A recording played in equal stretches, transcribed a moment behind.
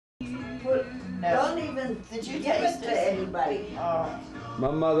No. Don't even Did you give taste it to it? anybody. Oh,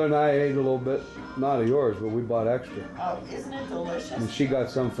 My mother and I ate a little bit, not of yours, but we bought extra. oh, isn't it delicious? And she got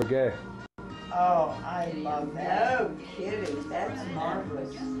some for Gay. Oh, I love that. No kidding, that's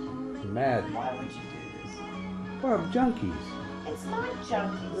marvelous. Mad. Why would you do this? We're junkies. It's not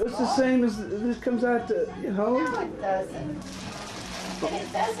junkies. It's the Bob. same as this comes out to, you know. No, it doesn't. And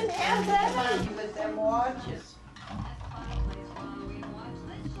it doesn't have that on you with them watches.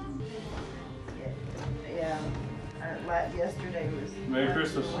 Yeah. Yesterday was. Merry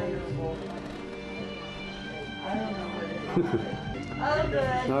Christmas. Unbelievable. I don't know what it is. Oh,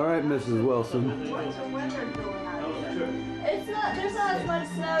 good. All right, Mrs. Wilson. What's the weather doing out there? It's not. There's not as much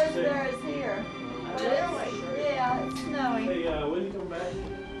snow as there is here. But it's, yeah, it's snowy. Hey, when you come back?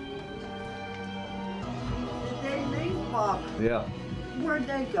 Did they leave, Bob? Yeah. Where'd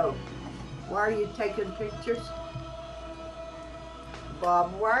they go? Why are you taking pictures?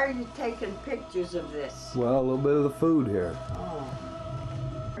 Bob, why are you taking pictures of this? Well, a little bit of the food here. Oh.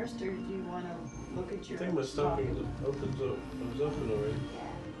 First, or do you want to look at I your think my stocking opens up. It was open already.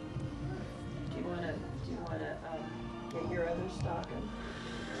 Do you want to get your other stocking?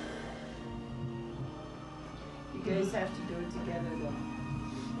 You guys have to do it together though.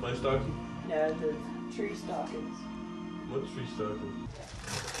 My stocking? No, the tree stockings. What tree stocking?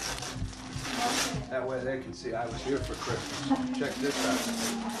 That way they can see I was here for Christmas. Check this out.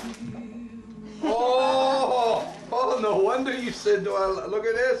 Oh, no wonder you said, do I look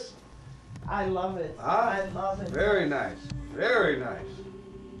at this? I love it. Huh? I love it. Very nice. Very nice.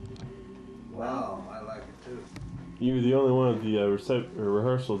 Wow, I like it too. You were the only one at the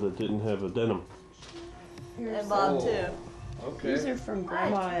rehearsal that didn't have a denim. And Bob Oh. too. Okay. These are from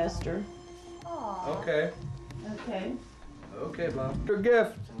Grandma Esther. Aw. Okay. Okay. Okay, Bob. Your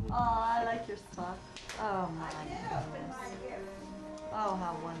gift. Aw, I like your stuff. Oh my goodness. Oh,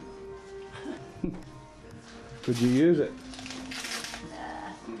 how wonderful. Could you use it?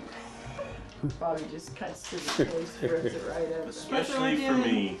 Nah. Bobby just cuts to the chase, throws it right over. Especially for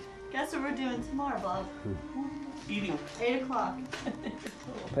me. Guess what we're doing tomorrow, Bob? Eating. 8 o'clock.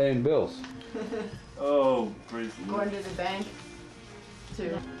 Paying bills. Oh, praise the Lord. Going to the bank to.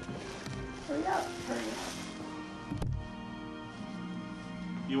 Hurry up, hurry up.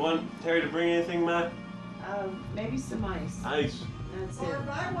 You want Terry to bring anything, Matt? Maybe some ice. Ice. That's Or it. if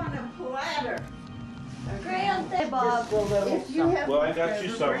I want a platter. Grand day, Bob. If you have Well, I got you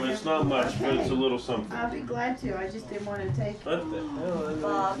leftover, something. bring It's it. not much, but it's a Okay. little something. I'll be glad to. I just didn't want to take it. What the hell? I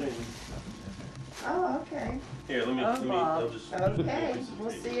Bob. don't think. Oh, okay. Here, let me. Oh, I'll Bob. just. Okay. We'll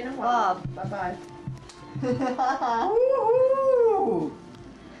see you in a while. Bob. Bye bye. Woohoo!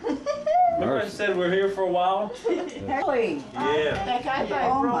 Remember I said we're here for a while? Hey, Yeah. That guy buy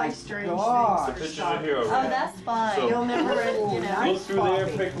Oh my really strange gosh. things for Pictures are here Oh, already. that's fine. So- You'll never, you know. Look through there,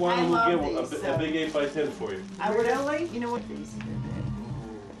 pick one, I and we'll love get these, a so- big 8x10 for you. I would only, you know what? These.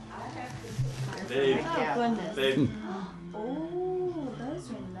 Babe, Oh, Yeah. goodness. babe. Oh, those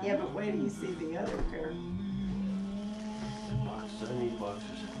are nice. Yeah, but wait till you see the other pair. Boxes. I need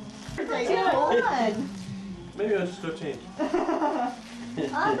boxes. Good one. Maybe I'll just go change.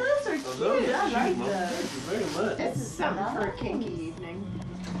 Oh, those are cute. Oh, those I are like cute, Mom. those. Thank you very much. It's something for a kinky evening.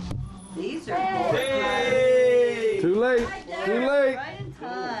 these are Hey. gorgeous. Hey! Too late. Right Too there, late. right in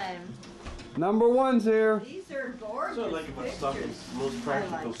time. Number one's here. These are That's gorgeous. what I like about stockings. Most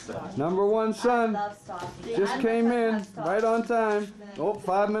practical stuff. Number one I son. love stockings. Just I came love in stockings. right on time. Oh,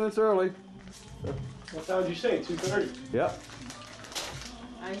 5 minutes early. What time did you say? 2:30. Yep.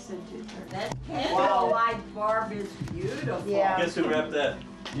 I sent you her. That candlelight barb is beautiful. Yeah. Guess who wrapped that?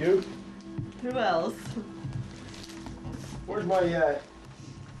 You? Who else? Where's my,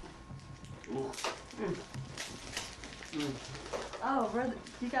 Oh, brother,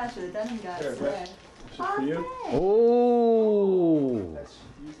 you guys are the denim guys. There, today. This is for you? Okay. Oh. That's,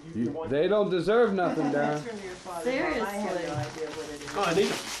 you the one. They don't deserve nothing, That's Darren. from your father. Mom. I have no Seriously. idea what it is. Oh, I need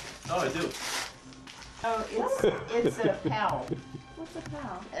them. Oh, I do. Oh, it's a PAL. What's a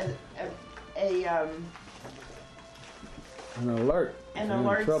pal? An alert. An You're in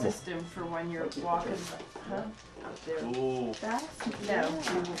alert trouble. system for when you're walking up there. Ooh. That's No, yeah.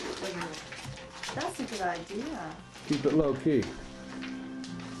 when you're That's a good idea. Keep it low key.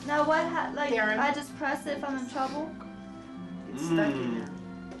 Now what? Like Darren. I just press it if I'm in trouble. it's stuck in there.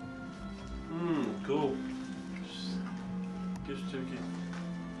 Cool. Gives Turkey.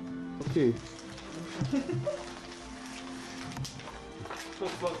 Okay.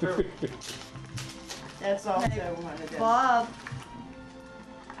 That's also one of them. Bob,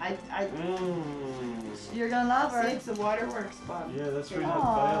 I you're gonna love see her. it's the waterworks, Bob. Yeah, that's really nice.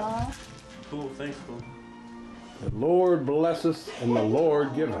 Aww. Cool, thanks, cool. The Lord blesseth and the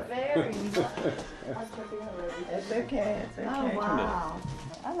Lord giveth. Very nice. It's okay, it's okay. Oh, wow.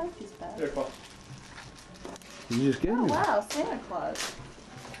 I like these bags. There, Paul. You just gave Oh, me one. wow, Santa Claus.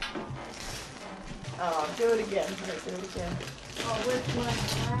 Oh, do it again, here, do it again. Oh, which one?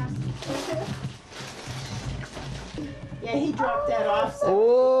 Yeah, he dropped that off, so.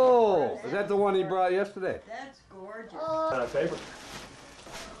 Oh, is that the one he brought yesterday? That's gorgeous. Not a paper.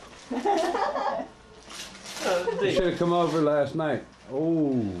 You should have come over last night.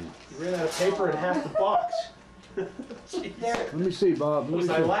 Oh, You ran out of paper in half the box. let me see, Bob. Let Was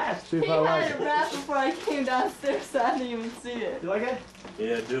me I see. last? See if He I had like it it. wrapped before I came downstairs, so I didn't even see it. You like it?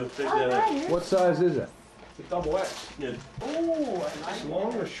 Yeah, do. Take Oh, that out. nice. What size is it? It's a double X. Yeah. Ooh, I It's like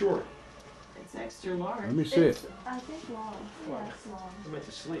long or it. short? It's extra large. Let me see it. It's, I think long. Yeah, it's long. I meant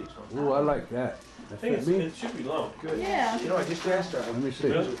the sleeves. Oh, I like that. I That think fit me? it should be long. Good. Yeah. You know, I just asked her. Let me see.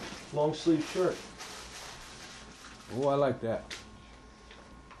 Yeah. Long sleeve shirt. Oh, I like that.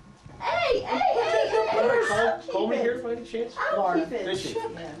 Hey, hey, hey, you better Call me here if I get a chance. I'll keep it. Did she?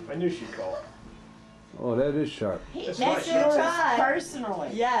 Yeah. I knew she'd call. Oh, that is sharp. That's That's nice. yours Try. personally.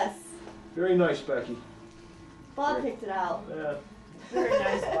 Yes. Very nice, Becky. Bob picked it out. Yeah, Very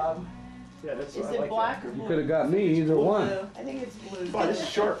nice, Bob. yeah, that's. Is I it like black or You blue? could have got me either one. Blue. I think it's blue. That. Oh, this is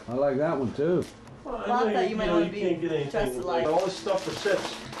sharp. I like that one too. Well, I Bob know thought you might want to you can't get be anything dressed with alike. All this stuff for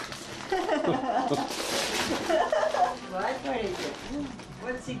sits. What? What is it?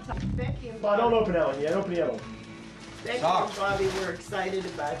 What's he talking? Becky and Well, don't Bobby. open that one yet. Open the other one. Becky and Socks. Bobby were excited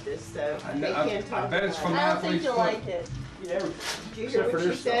about this, so they can't talk I bet it's about from it. I don't think Athlete's you'll Foot. like it. Yeah, Did you except hear for what she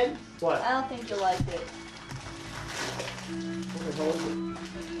this stuff. said? What? I don't think you'll like it. What the hell is it?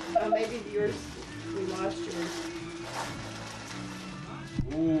 Oh, maybe yours, we lost yours.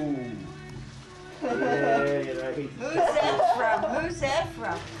 Ooh. Yeah, you know, I hate Who's that from? Who's that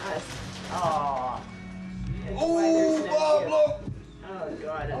from? Us. Aw. That's why there's no gift. look. Oh,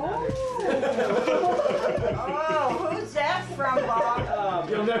 God, another. Oh, who's that from, Bob? Oh,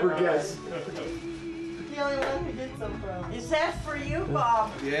 You'll never guess. The only one who did some from. Is that for you,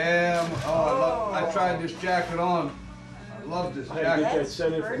 Bob? Yeah, I tried this jacket on. I love this I had to get jacket. that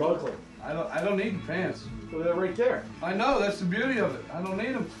sent in from pretty. Oakland. I don't need the pants. Well, they're right there. I know, that's the beauty of it. I don't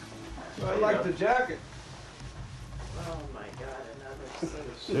need them. I Well, you like know. the jacket. Oh, my God, another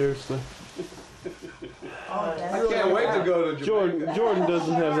suit. Seriously. Oh, that's I can't wait to go to Jamaica. Jordan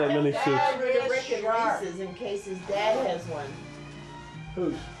doesn't have that many suits. Dad, rid of Rick and Reese's in case his dad has one.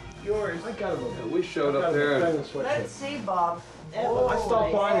 Who's? Yours. I got him. We showed up there. Let's see, Bob. Oh, I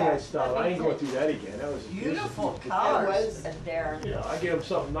stopped buying yeah. that stuff. I ain't going through that again. That was Beautiful That colors was- there. You know, I gave him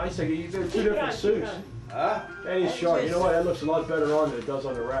something nice. I gave they're two Keep it on, different keep it suits. on. Huh? That is sharp. You know what? That looks a lot better on than it does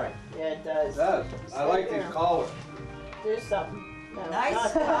on the rack. Yeah, it does. I like these collars. There's something. No, Nice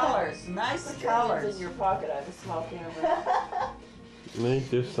not that. colors, nice Put your hands colors. in your pocket. I have a small camera. Me,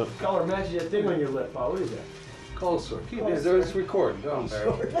 there's something. Color matches that thing on your lip, Paul. What is that? Cold sore. Keep it. It's recording. Don't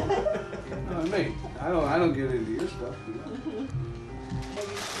embarrass me. You know what I mean? I don't get into your stuff. You know?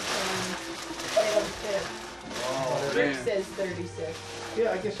 Maybe you should fit. Oh, Rick man. says 36.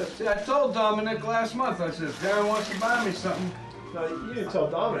 Yeah, I guess that's See, it. I told Dominic last month. I said, if Darren wants to buy me something. No, you didn't tell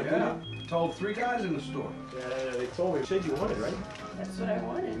Dominic, Yeah. did Told 3 guys in the store. you? Yeah, they told me. You said you wanted, right? That's what I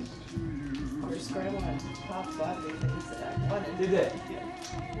wanted. There's grandma and Pop bought me things that I wanted. Did they?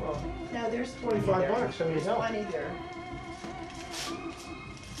 Well, No, there's 20 $25. there. I mean, There's hell. 20 there.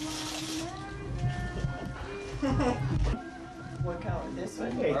 What color? This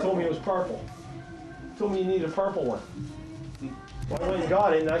one? yeah, he told me it was purple. He told me you need a purple one. Well, I went and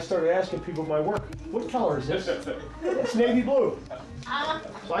got it, and I started asking people at my work, what color is this? It's navy blue.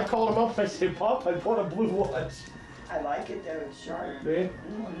 So I called him up and I said, Pop, I bought a blue once. I like it though. It's sharp. See? It's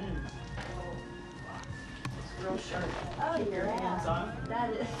real sharp. Oh, Keep your hands yeah. off. That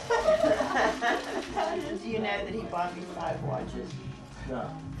is. Do you know that he bought me 5 watches? No.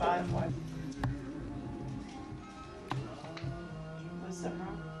 5 watches. Was something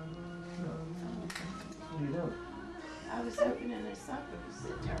wrong? What are you doing? I was opening this up. It was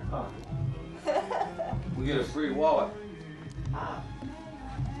sitting there. Oh. We get a free wallet. Ah.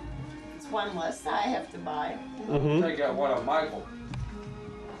 It's one less I have to buy. Mm-hmm. Take out one of Michael.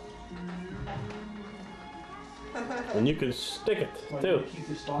 And you can stick it Want too. to keep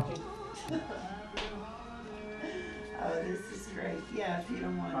this stocking? Oh, this is great. Yeah, if you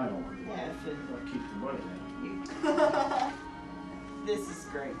don't want. I don't want it. Yeah, if it, I'll keep the money now. you. This is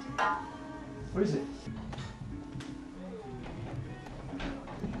great. What is it?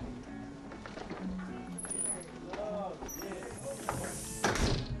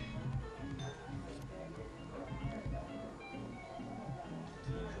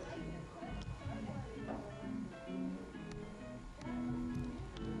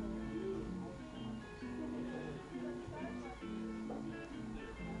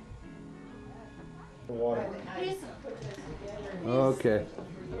 The water. Okay.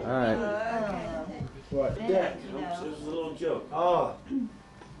 All right. What? Yeah. It was a little joke. Oh.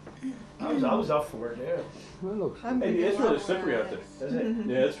 I was up for it, yeah. That looks. Hey, it's really slippery out there. Is it?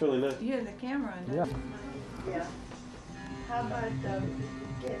 Yeah, it's really nice. You have the camera on. Yeah. Yeah. How about,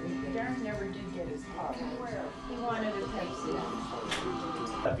 Darren never did get his pop. He wanted a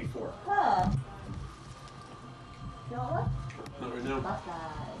Pepsi. That before. Huh. Y'all look? Not right now.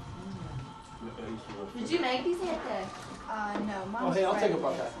 Did you make these yet? No. Oh, hey, I'll take a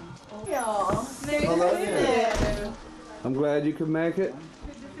bucket. Merry Hello Christmas. I'm glad you could make it.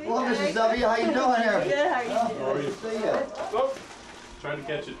 Well, Mrs. W, how you doing here? Good, how you doing? How are you? See ya. Oh, trying to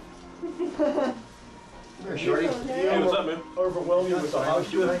catch it. Here, shorty. Hey, what's up, man? Overwhelm you with the house.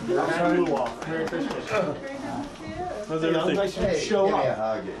 Flew off. Merry Christmas. How's Hey, I'm everything? nice to Hey, show give me a up.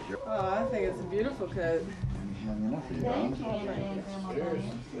 hug. Oh, I think it's a beautiful coat. Thank you. Cheers.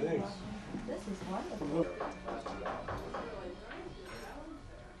 Thanks. This is wonderful.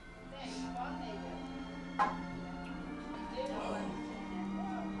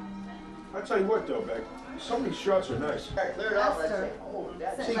 I tell you what though, Beck, some of these shots are nice. Clear it up, let's see. Oh,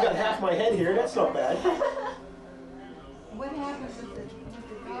 that's So you got half my head here, that's not bad. What happens with the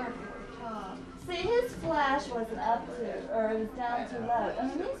dark at the top? See, his flash wasn't up to, or it was down too low. I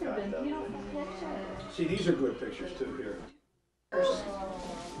mean, these have been beautiful pictures. See, these are good pictures too here.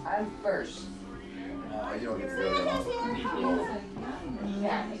 I'm first. No, you don't get to go that long.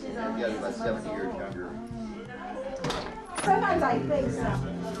 Yeah. You guys are about 70 years younger. Sometimes I think so.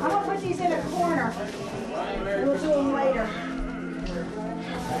 I'm gonna put these in a corner. We'll do them later.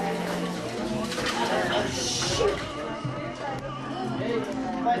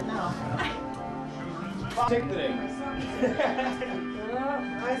 What now? Take today.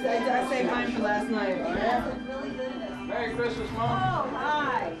 I saved mine for last night. Merry Christmas, Oh, Mom.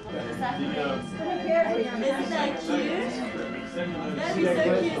 hi. Isn't that cute? That'd be so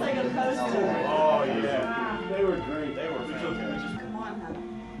cute, like a poster. Oh, yeah. They were great. They were fantastic. Come on, honey.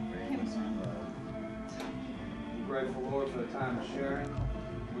 I'm grateful, Lord, for the time of sharing.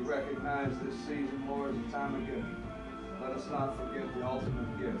 We recognize this season, Lord, as a time of giving. Let us not forget the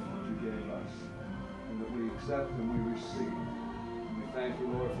ultimate gift that you gave us, and that we accept and we receive. And we thank you,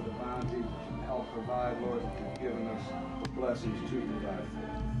 Lord, for the bounty that you help provide, Lord, that you've given us the blessings to provide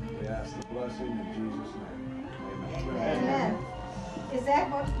for. We ask the blessing in Jesus' name. Amen. Amen. Is that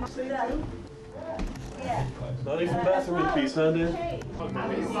what my Not even bathroom piece, huh, Dan?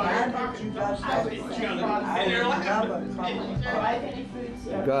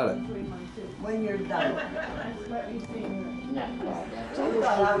 Got it. When you're done. I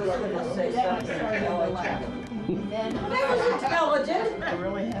thought I was gonna say something intelligent. That was intelligent. I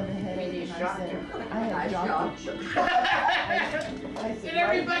really have a headache. I said, I have dropped it. And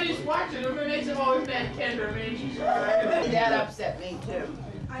everybody's watching them, and they said, oh, isn't that tender, man? She's That upset me too.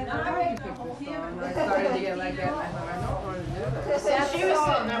 I started to get like that. I thought, I don't want to do this. And she was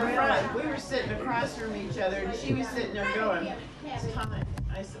sitting up front, we were sitting across from each other, and she was sitting there going, it's time.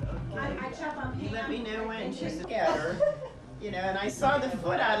 I said, okay. You let me know when. She said, yeah, her. You know, and I saw the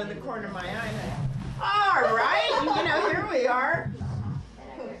foot out of the corner of my eye, and I, all right, you know, here we are.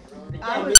 I was